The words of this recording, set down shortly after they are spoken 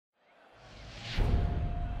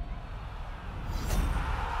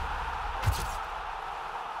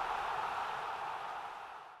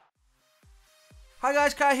Hi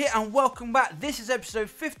guys, Kai here and welcome back. This is episode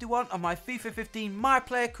 51 of my FIFA 15 My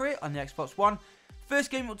Player career on the Xbox One.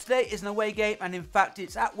 First game up today is an away game, and in fact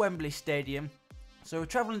it's at Wembley Stadium. So we're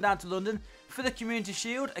travelling down to London for the Community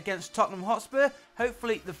Shield against Tottenham Hotspur.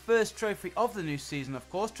 Hopefully the first trophy of the new season, of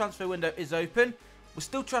course. Transfer window is open. We're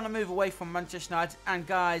still trying to move away from Manchester United, and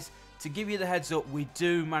guys, to give you the heads up, we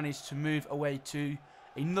do manage to move away to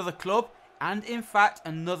another club. And in fact,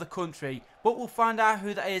 another country. But we'll find out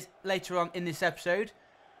who that is later on in this episode.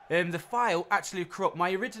 The file actually corrupt.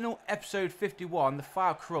 My original episode 51, the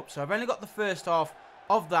file corrupt. So I've only got the first half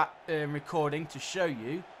of that recording to show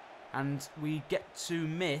you. And we get to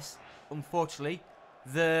miss, unfortunately,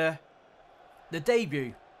 the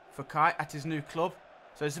debut for Kai at his new club.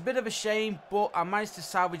 So it's a bit of a shame, but I managed to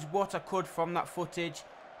salvage what I could from that footage.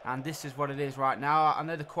 And this is what it is right now. I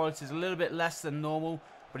know the quality is a little bit less than normal,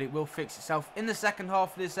 but it will fix itself in the second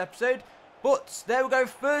half of this episode. But there we go,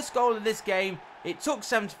 first goal of this game. It took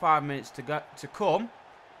 75 minutes to come.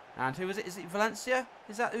 And who was it? Is it Valencia?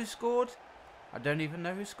 Is that who scored? I don't even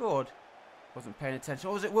know who scored. Wasn't paying attention.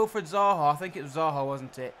 Or was it Wilfred Zaha? I think it was Zaha,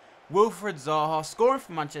 wasn't it? Wilfred Zaha scoring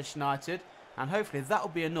for Manchester United. And hopefully that will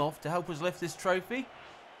be enough to help us lift this trophy.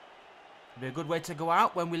 It'll be a good way to go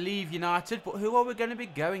out when we leave United. But who are we going to be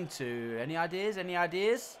going to? Any ideas? Any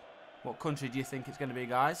ideas? What country do you think it's going to be,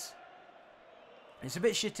 guys? It's a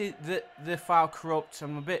bit shitty that the file corrupts.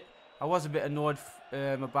 I was a bit annoyed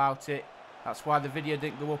about it. That's why the video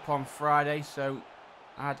didn't go up on Friday. So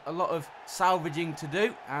I had a lot of salvaging to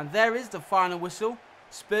do. And there is the final whistle.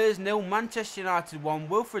 Spurs 0, Manchester United 1.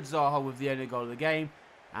 Wilfred Zaha with the only goal of the game.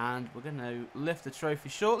 And we're going to lift the trophy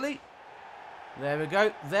shortly. There we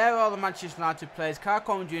go. There are the Manchester United players.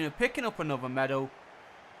 KAIQOM Jr. picking up another medal.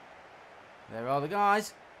 There are the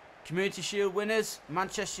guys. Community Shield winners,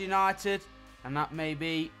 Manchester United, and that may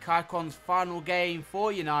be KAIQOM's final game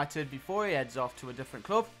for United before he heads off to a different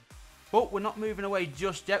club. But we're not moving away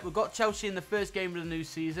just yet. We've got Chelsea in the first game of the new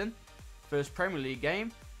season, first Premier League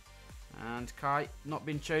game, and Kai not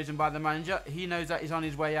been chosen by the manager. He knows that he's on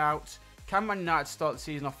his way out. Can Man United start the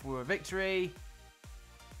season off with a victory?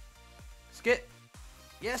 Skip.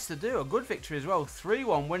 Yes, they do. A good victory as well.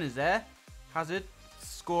 3-1 winners there. Hazard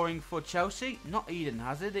scoring for Chelsea. Not Eden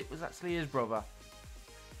Hazard, it was actually his brother.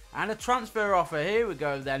 And a transfer offer, here we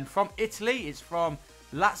go then, from Italy. It's from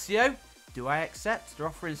Lazio. Do I accept? They're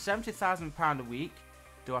offering £70,000 a week.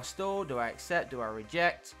 Do I stall? Do I accept? Do I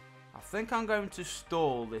reject? I think I'm going to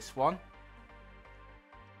stall this one.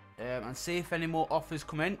 And see if any more offers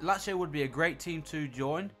come in. Lazio would be a great team to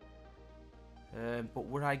join. But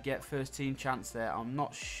would I get first team chance there? I'm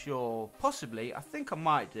not sure. Possibly. I think I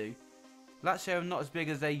might do. Lazio are not as big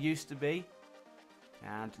as they used to be.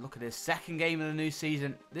 And look at this, second game of the new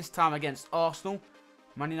season. This time against Arsenal.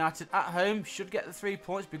 Man United at home should get the 3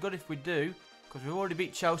 points. Be good if we do, because we've already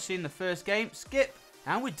beat Chelsea in the first game. Skip.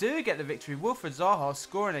 And we do get the victory. Wilfred Zaha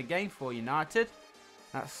scoring again for United.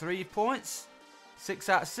 That's 3 points. 6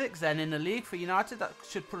 out of 6 then in the league for United. That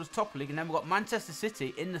should put us top of the league. And then we've got Manchester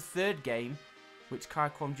City in the third game, which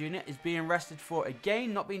KAIQOM Jr. is being rested for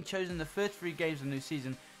again. Not being chosen in the first 3 games of the new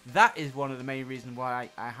season. That is one of the main reasons why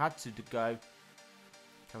I had to go.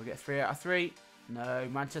 Can we get 3 out of 3? No,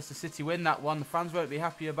 Manchester City win that one. The fans won't be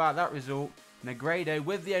happy about that result. Negredo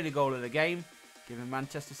with the only goal of the game, giving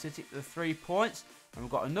Manchester City the 3 points. And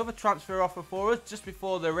we've got another transfer offer for us just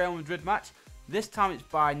before the Real Madrid match. This time it's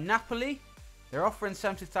by Napoli. They're offering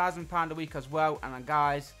 £70,000 a week as well. And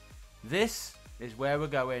guys, this is where we're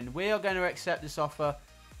going. We are going to accept this offer,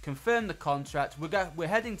 confirm the contract. We're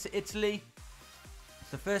heading to Italy.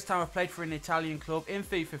 The first time I've played for an Italian club in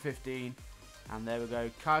FIFA 15. And there we go,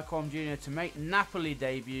 KAIQOM Jr. to make Napoli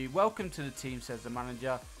debut. Welcome to the team, says the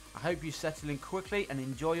manager. I hope you settle in quickly and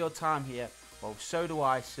enjoy your time here. Well, so do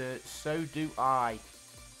I, sir. So do I.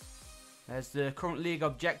 There's the current league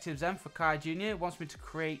objectives then for Kai Jr. Wants me to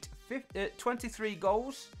create 23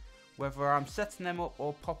 goals, whether I'm setting them up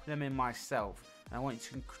or popping them in myself. And I want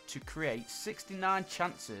you to create 69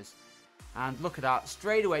 chances. And look at that,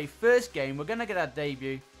 straight away, first game, we're going to get our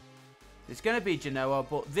debut. It's going to be Genoa,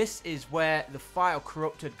 but this is where the file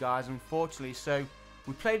corrupted, guys, unfortunately. So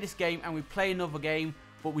we play this game and we play another game,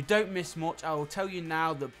 but we don't miss much. I will tell you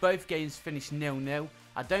now that both games finished 0-0.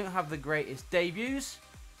 I don't have the greatest debuts.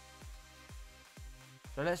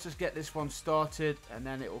 So let's just get this one started, and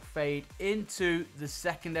then it will fade into the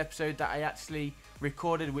second episode that I actually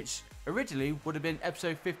recorded, which originally would have been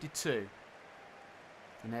episode 52.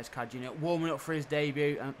 And there's Kai Jr. warming up for his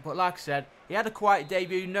debut. But like I said, he had a quiet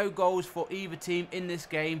debut. No goals for either team in this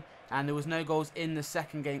game. And there was no goals in the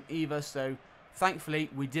second game either. So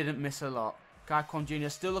thankfully, we didn't miss a lot. KAIQOM Jr.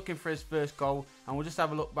 still looking for his first goal. And we'll just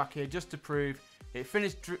have a look back here just to prove It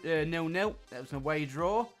finished 0-0. That was an away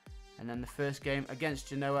draw. And then the first game against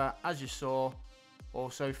Genoa, as you saw,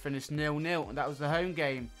 also finished 0-0. And that was the home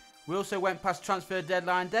game. We also went past transfer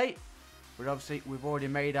deadline date. But obviously, we've already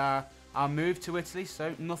made our move to Italy.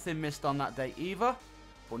 So nothing missed on that day either.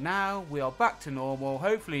 But now we are back to normal.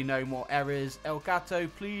 Hopefully no more errors. El Gato,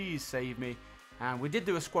 please save me. And we did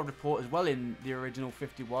do a squad report as well in the original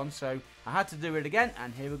 51. So I had to do it again.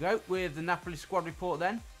 And here we go with the Napoli squad report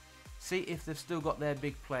then. See if they've still got their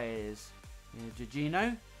big players.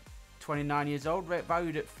 Jorginho, 29 years old, rate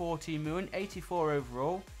valued at 14 million, 84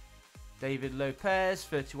 overall. David Lopez,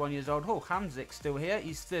 31 years old. Oh, Hamzik's still here.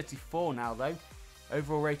 He's 34 now though.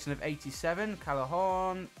 Overall rating of 87.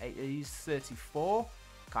 Callahan, he's 34.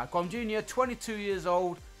 KAIQOM Jr., 22 years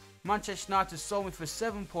old. Manchester United sold me for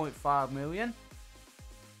 7.5 million.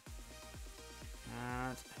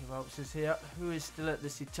 And who else is here? Who is still at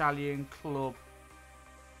this Italian club?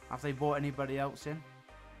 Have they bought anybody else in?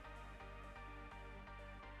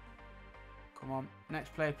 Come on,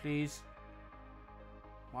 next player please.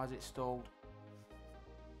 Why is it stalled?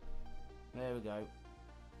 There we go.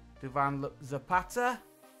 Duvan Zapata,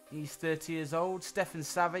 he's 30 years old. Stefan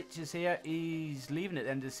Savic is here. He's leaving at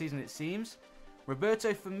the end of the season it seems.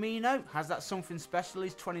 Roberto Firmino has that something special.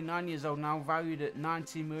 He's 29 years old now, valued at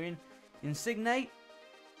 90 million. Insigne.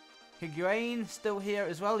 Higuain still here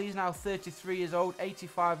as well. He's now 33 years old,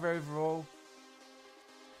 85 overall.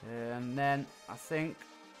 And then I think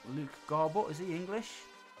Luke Garbutt, is he English?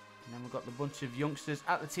 And then we've got the bunch of youngsters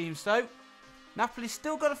at the team. So Napoli's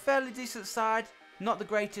still got a fairly decent side. Not the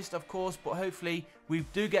greatest, of course, but hopefully we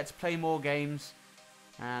do get to play more games.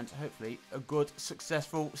 And hopefully a good,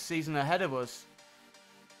 successful season ahead of us.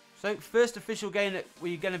 So first official game that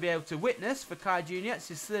we're going to be able to witness for Kai Jr. It's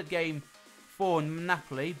his third game for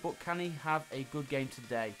Napoli, but can he have a good game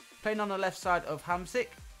today? Playing on the left side of Hamsik,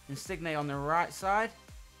 Insigne on the right side.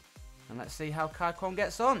 And let's see how KAIQOM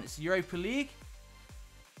gets on. It's Europa League.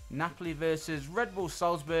 Napoli versus Red Bull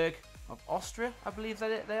Salzburg of Austria, I believe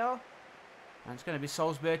that they are. And it's going to be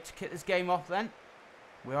Salzburg to kick this game off then.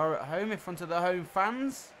 We are at home in front of the home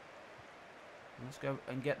fans. Let's go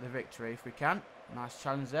and get the victory if we can. Nice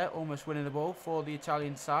challenge there, almost winning the ball for the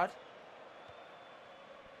Italian side.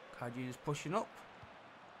 Kaji's pushing up.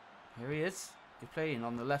 Here he is. He's playing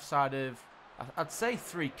on the left side of, I'd say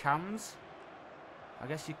 3 cams. I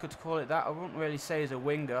guess you could call it that. I wouldn't really say he's a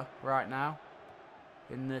winger right now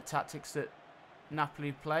in the tactics that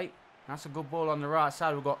Napoli play. That's a good ball on the right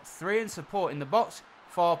side. We've got 3 in support in the box.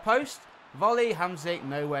 Far post. Volley. Hamzik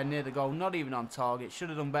nowhere near the goal. Not even on target. Should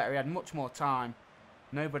have done better. He had much more time.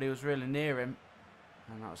 Nobody was really near him.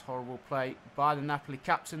 And that was horrible play by the Napoli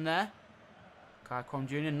captain there. KAIQOM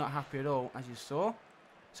Jr. not happy at all, as you saw.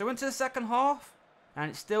 So into the second half. And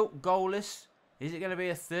it's still goalless. Is it going to be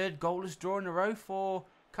a third goalless draw in a row for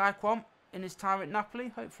KAIQOM in his time at Napoli?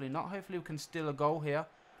 Hopefully not. Hopefully we can steal a goal here.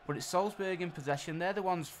 But it's Salzburg in possession. They're the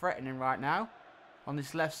ones threatening right now. On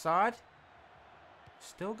this left side.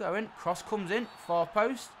 Still going. Cross comes in. Far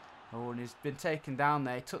post. Oh, and he's been taken down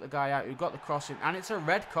there. He took the guy out who got the crossing. And it's a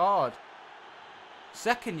red card.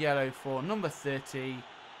 Second yellow for number 30.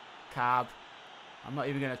 Cab. I'm not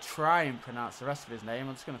even going to try and pronounce the rest of his name.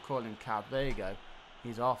 I'm just going to call him Cab. There you go.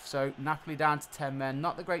 He's off. So Napoli down to 10 men.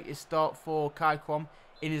 Not the greatest start for KAIQOM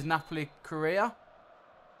in his Napoli career.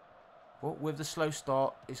 But with the slow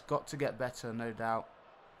start, it's got to get better, no doubt.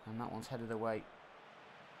 And that one's headed away.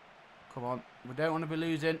 Come on. We don't want to be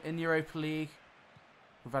losing in the Europa League.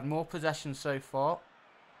 We've had more possession so far.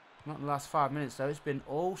 Not in the last 5 minutes, though. It's been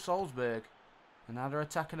all Salzburg. And now they're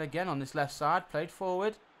attacking again on this left side. Played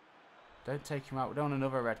forward. Don't take him out. We don't want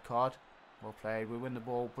another red card. Well played. We win the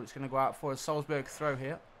ball, but it's going to go out for a Salzburg throw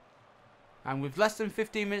here. And with less than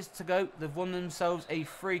 15 minutes to go, they've won themselves a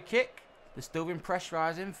free kick. They've still been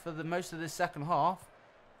pressurising for the most of the second half.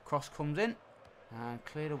 Cross comes in. And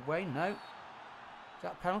cleared away. No. Is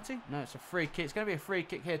that a penalty? No, it's a free kick. It's going to be a free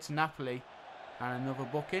kick here to Napoli. And another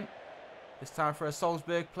booking. This time for a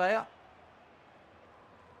Salzburg player.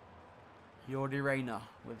 Jordi Reyna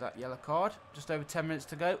with that yellow card. Just over 10 minutes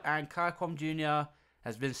to go. And KAIQOM Jr.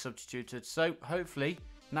 has been substituted. So hopefully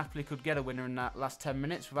Napoli could get a winner in that last 10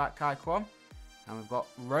 minutes without KAIQOM. And we've got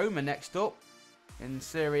Roma next up in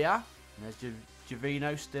Serie A. And there's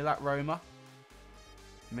Giovinco still at Roma.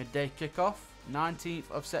 Midday kickoff. 19th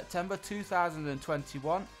of September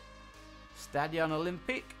 2021. Stadion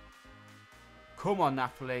Olimpic. Come on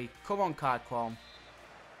Napoli. Come on KAIQOM.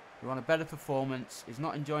 We want a better performance. He's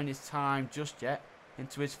not enjoying his time just yet.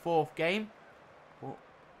 Into his 4th game. But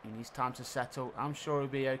he needs time to settle. I'm sure he'll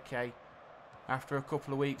be okay after a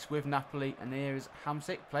couple of weeks with Napoli. And here is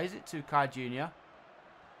Hamsik. Plays it to Kai Jr.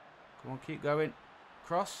 Come on, keep going.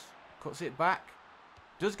 Cross. Cuts it back.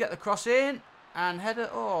 Does get the cross in. And header.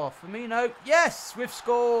 Oh, Firmino. Yes, we've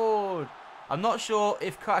scored. I'm not sure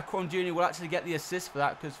if KAIQOM Jr. will actually get the assist for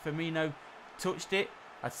that because Firmino touched it.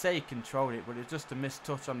 I'd say he controlled it, but it's just a missed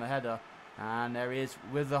touch on the header. And there he is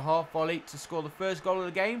with the half volley to score the first goal of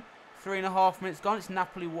the game. 3.5 minutes gone. It's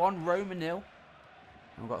Napoli 1, Roma 0. And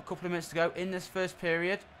we've got a couple of minutes to go in this first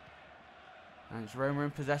period. And it's Roma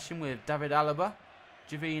in possession with David Alaba.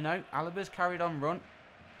 Giovinco. Alaba's carried on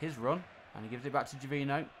his run. And he gives it back to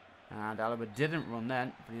Giovinco. And Alaba didn't run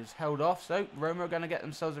then, but he was held off. So Roma are going to get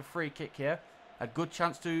themselves a free kick here. A good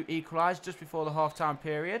chance to equalise just before the half-time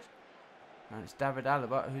period. And it's David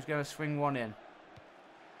Alaba who's going to swing one in.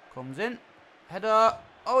 Comes in. Header.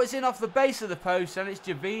 Oh, it's in off the base of the post. And it's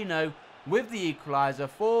Giovinco with the equaliser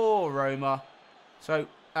for Roma. So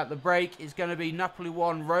at the break, it's going to be Napoli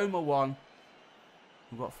 1, Roma 1.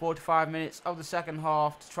 We've got 45 minutes of the second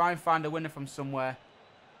half to try and find a winner from somewhere.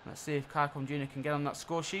 Let's see if KAIQOM Jr. can get on that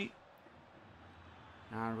score sheet.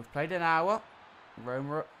 And we've played an hour.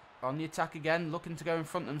 Roma on the attack again, looking to go in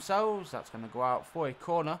front themselves. That's going to go out for a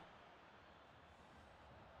corner.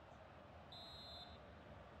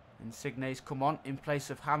 Insigne's come on in place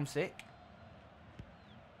of Hamsik.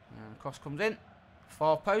 And the cross comes in.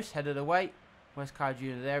 Far post, headed away. Where's Kai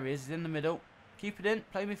Jr.? There he is. He's in the middle. Keep it in.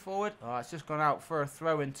 Play me forward. Oh, it's just gone out for a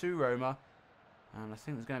throw in to Roma. And I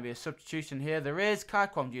think there's going to be a substitution here. There is.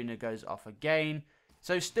 KAIQOM Jr. goes off again.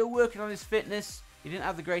 So still working on his fitness. He didn't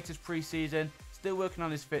have the greatest pre-season. Still working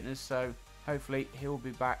on his fitness. So hopefully he'll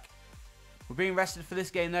be back. We're being rested for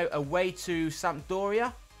this game though. Away to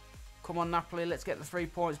Sampdoria. Come on Napoli. Let's get the 3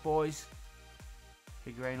 points, boys.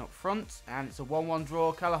 Higuain up front. And it's a 1-1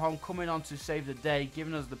 draw. Callahan coming on to save the day.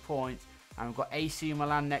 Giving us the point. And we've got AC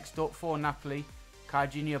Milan next up for Napoli. Kai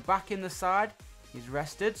Jr. back in the side. He's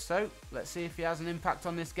rested, so let's see if he has an impact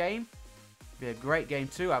on this game. Be a great game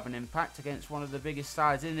to have an impact against one of the biggest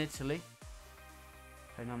sides in Italy.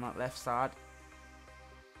 Playing on that left side.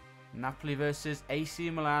 Napoli versus AC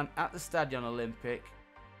Milan at the Stadion Olympic.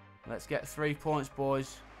 Let's get 3 points,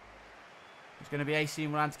 boys. It's going to be AC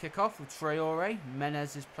Milan to kick off with Traore.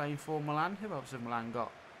 Menez is playing for Milan. Who else have Milan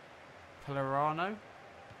got? Pellerano.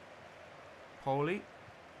 Poli.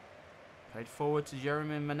 Played forward to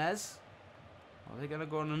Jeremy Menez. Are they going to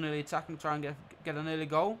go on an early attack and try and get an early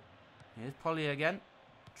goal? Here's Poli again.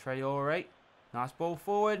 Traore. Nice ball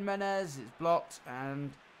forward. Menez. It's blocked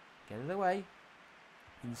and get it away.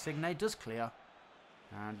 Insigne does clear.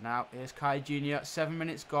 And now here's Kai Jr. 7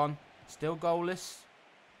 minutes gone. Still goalless.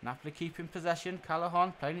 Napoli keeping possession.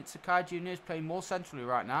 Callahan playing it to Kai Jr. He's playing more centrally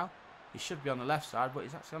right now. He should be on the left side, but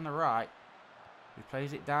he's actually on the right. He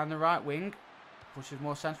plays it down the right wing. Pushes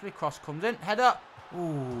more centrally. Cross comes in. Header.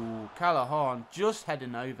 Ooh, Callahan just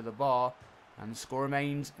heading over the bar. And the score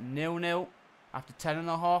remains 0-0 after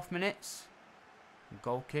 10.5 minutes.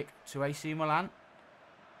 Goal kick to AC Milan.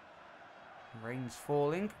 Rain's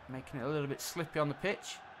falling, making it a little bit slippy on the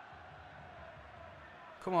pitch.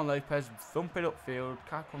 Come on, Lopez. Thump it upfield.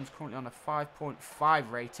 KAIQOM's currently on a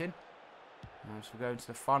 5.5 rating. So we're going to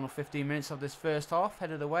the final 15 minutes of this first half.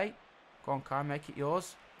 Headed away. Go on, Kai. Make it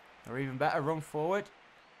yours. Or even better, run forward.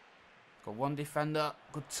 Got one defender.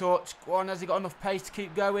 Good touch. Go on, has he got enough pace to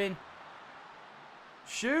keep going?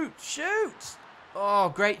 Shoot! Shoot! Oh,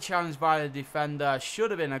 great challenge by the defender.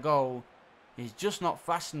 Should have been a goal. He's just not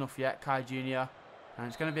fast enough yet, Kai Jr. And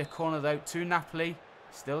it's going to be a corner, though, to Napoli.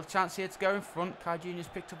 Still a chance here to go in front. Kai Jr.'s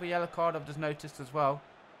picked up a yellow card, I've just noticed as well.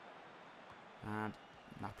 And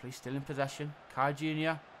Napoli still in possession. Kai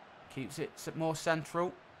Jr. keeps it more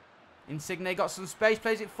central. Insigne got some space,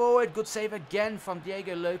 plays it forward. Good save again from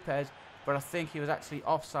Diego Lopez. But I think he was actually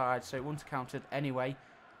offside, so it wouldn't have counted anyway.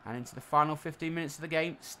 And into the final 15 minutes of the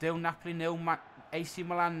game. Still Napoli 0, AC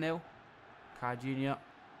Milan 0. Kai Jr.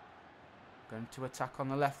 going to attack on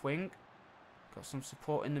the left wing. Got some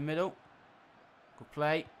support in the middle. Good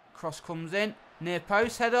play. Cross comes in. Near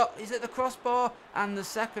post. Header. He's at the crossbar. And the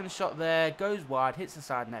second shot there goes wide. Hits the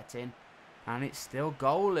side netting. And it's still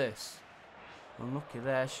goalless. Unlucky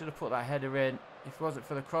there. Should have put that header in if it wasn't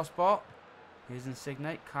for the crossbar. Here's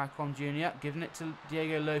Insigne. KAIQOM Jr. giving it to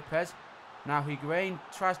Diego Lopez. Now Higuain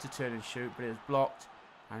tries to turn and shoot, but it was blocked.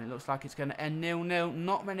 And it looks like it's going to end 0-0.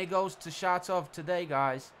 Not many goals to shout of today,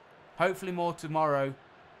 guys. Hopefully more tomorrow.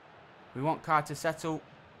 We want Kai to settle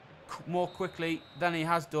more quickly than he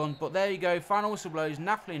has done. But there you go. Final whistle blows.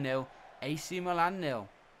 Napoli 0. AC Milan 0.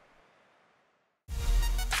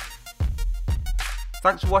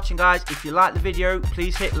 Thanks for watching, guys. If you like the video,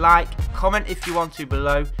 please hit like, comment if you want to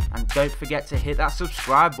below, and don't forget to hit that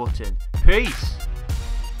subscribe button. Peace.